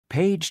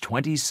Page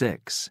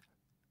 26.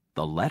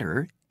 The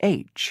letter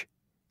H.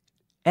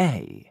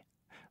 A.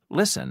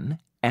 Listen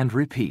and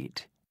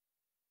repeat.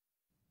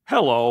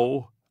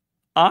 Hello,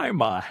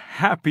 I'm a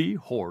happy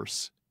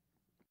horse.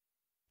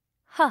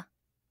 H.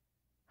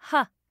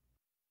 H.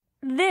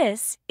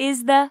 This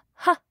is the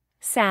H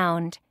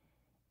sound.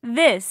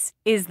 This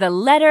is the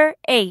letter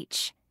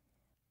H.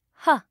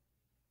 H.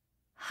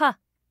 H.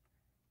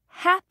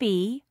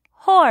 Happy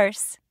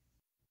horse.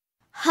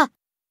 H.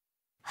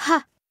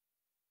 H.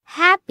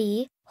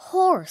 Happy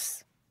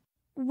horse.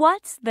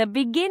 What's the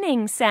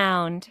beginning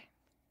sound?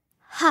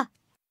 H.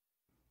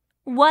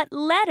 What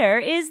letter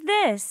is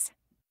this?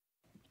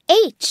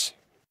 H.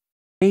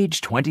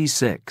 Page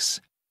 26.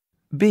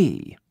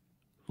 B.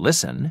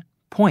 Listen,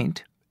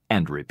 point,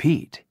 and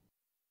repeat.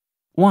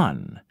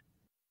 1.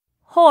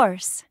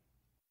 Horse.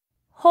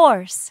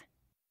 Horse.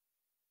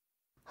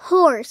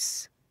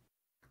 Horse.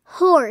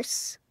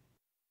 Horse.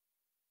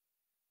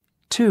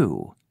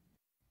 2.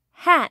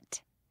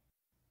 Hat.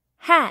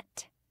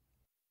 Hat.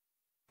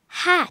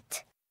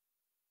 Hat.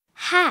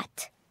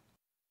 Hat.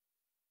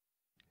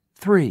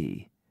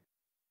 3.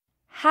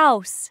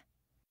 House.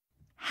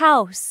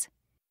 House.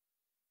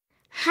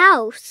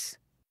 House.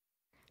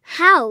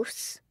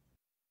 House.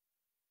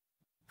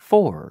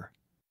 4.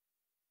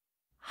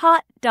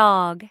 Hot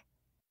dog.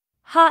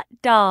 Hot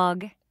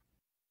dog.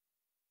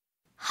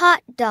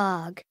 Hot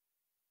dog.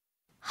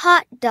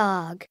 Hot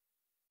dog.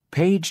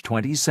 Page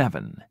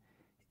 27.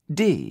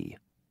 D.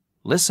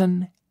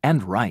 Listen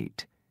and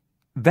write.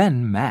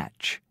 Then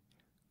match.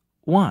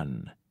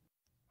 1.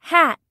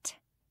 Hat.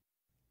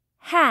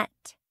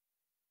 Hat.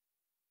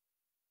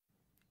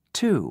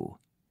 2.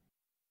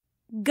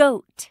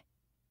 Goat.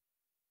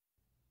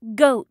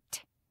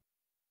 Goat.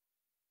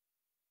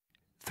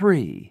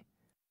 3.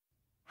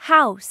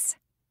 House.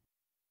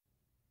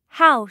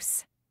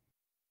 House.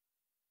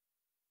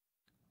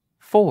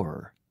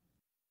 4.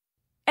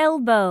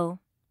 Elbow.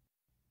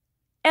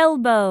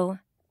 Elbow.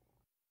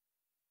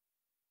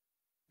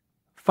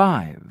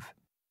 5.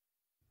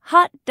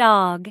 Hot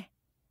dog.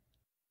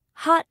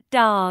 Hot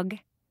dog.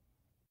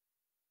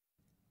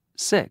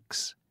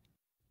 6.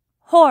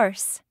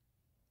 Horse.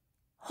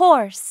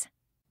 Horse.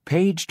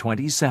 Page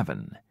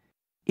 27.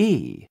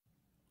 E.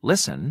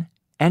 Listen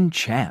and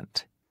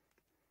chant.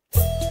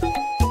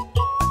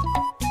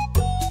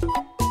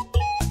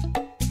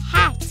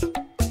 Hat.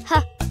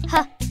 H.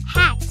 H.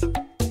 Hat.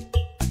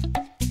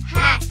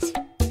 Hat. H.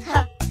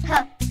 H.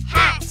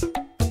 Hat.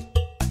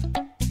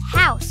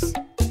 House.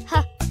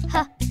 H.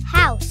 H.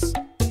 House.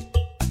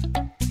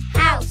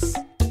 House.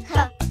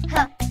 H.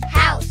 H.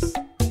 House.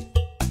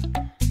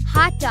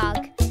 Hot dog.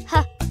 H.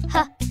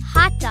 H.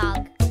 Hot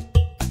dog.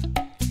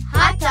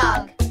 Hot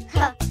dog.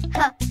 H. H.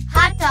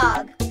 Hot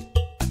dog.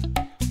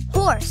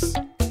 Horse.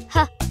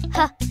 H.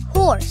 H.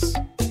 Horse.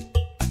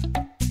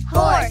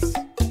 Horse.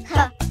 H.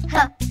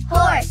 H.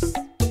 Horse.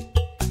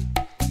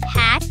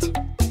 Hat.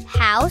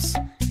 House.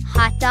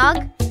 Hot dog.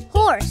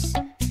 Horse.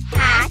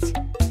 Hat.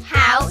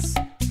 House.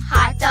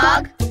 Hot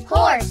dog.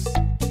 Horse.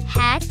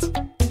 Hat.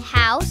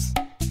 House.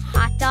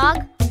 Hot dog.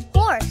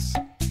 Horse.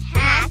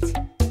 Hat.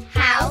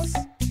 House.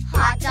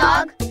 Hot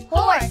dog.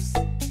 Horse.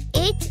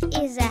 It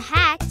is a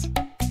hat.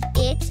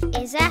 It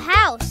is a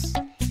house.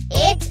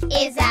 It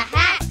is a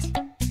hat.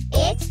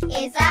 It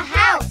is a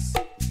house.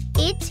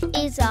 It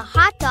is a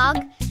hot dog.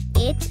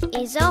 It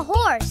is a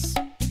horse.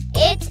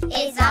 It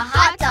is a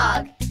hot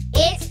dog.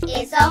 It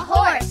is a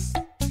horse.